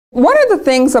One of the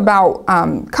things about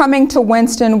coming to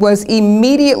Winston was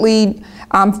immediately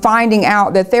finding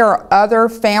out that there are other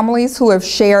families who have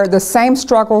shared the same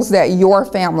struggles that your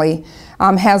family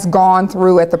has gone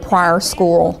through at the prior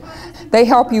school. They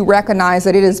help you recognize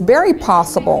that it is very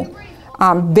possible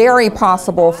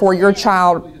for your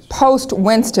child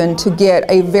post-Winston to get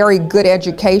a very good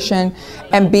education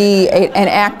and be an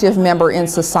active member in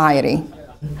society.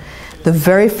 The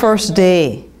very first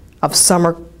day of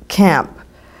summer camp,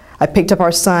 I picked up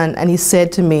our son and he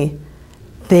said to me,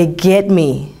 "They get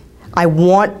me. I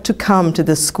want to come to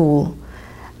this school."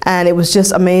 And it was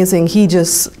just amazing. He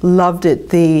just loved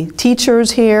it. The teachers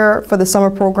here for the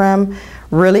summer program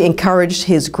really encouraged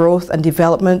his growth and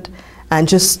development and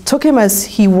just took him as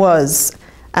he was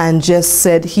and just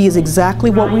said he is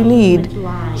exactly what we need.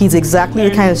 He's exactly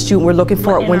the kind of student we're looking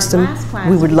for at Winston.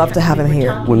 We would love to have him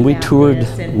here. When we toured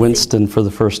Winston for the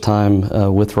first time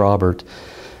with Robert,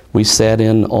 we sat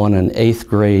in on an 8th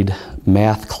grade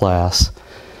math class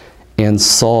and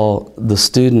saw the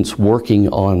students working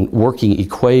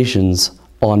equations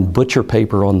on butcher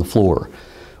paper on the floor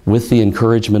with the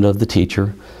encouragement of the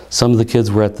teacher. Some of the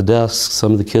kids were at the desks,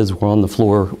 some of the kids were on the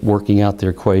floor working out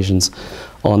their equations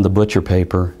on the butcher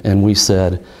paper, and we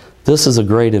said, this is a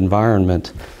great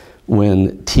environment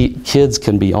when kids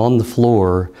can be on the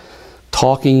floor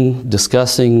talking,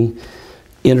 discussing,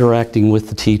 interacting with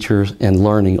the teachers and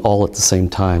learning all at the same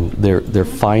time. They're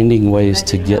finding ways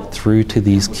to get through to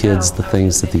these kids the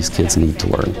things that these kids need to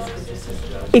learn.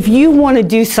 If you want to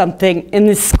do something in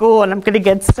this school, and I'm going to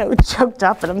get so choked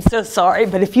up and I'm so sorry,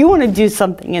 but if you want to do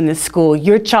something in this school,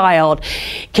 your child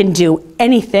can do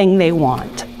anything they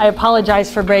want. I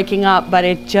apologize for breaking up, but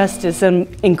it just is an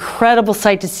incredible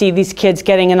sight to see these kids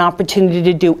getting an opportunity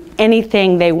to do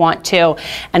anything they want to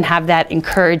and have that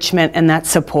encouragement and that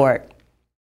support.